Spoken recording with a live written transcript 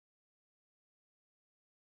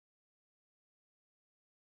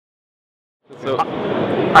So,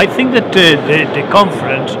 I think that the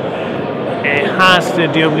conference has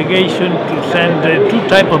the obligation to send two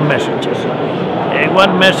types of messages.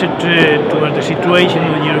 One message towards the situation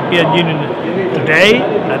of the European Union today,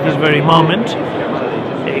 at this very moment,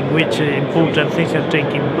 in which important things are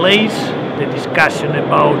taking place, the discussion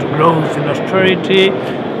about growth and austerity,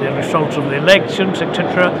 the results of the elections,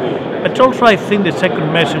 etc. But also I think the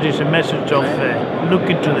second message is a message of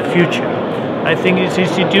looking to the future. I think it's an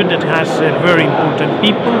institute that has very important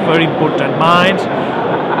people, very important minds.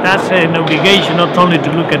 That's an obligation not only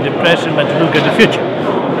to look at the present but to look at the future.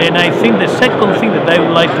 And I think the second thing that I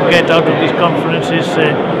would like to get out of this conference is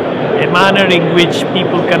a manner in which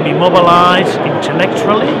people can be mobilized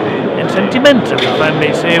intellectually and sentimentally, if I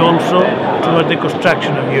may say also, toward the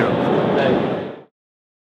construction of Europe.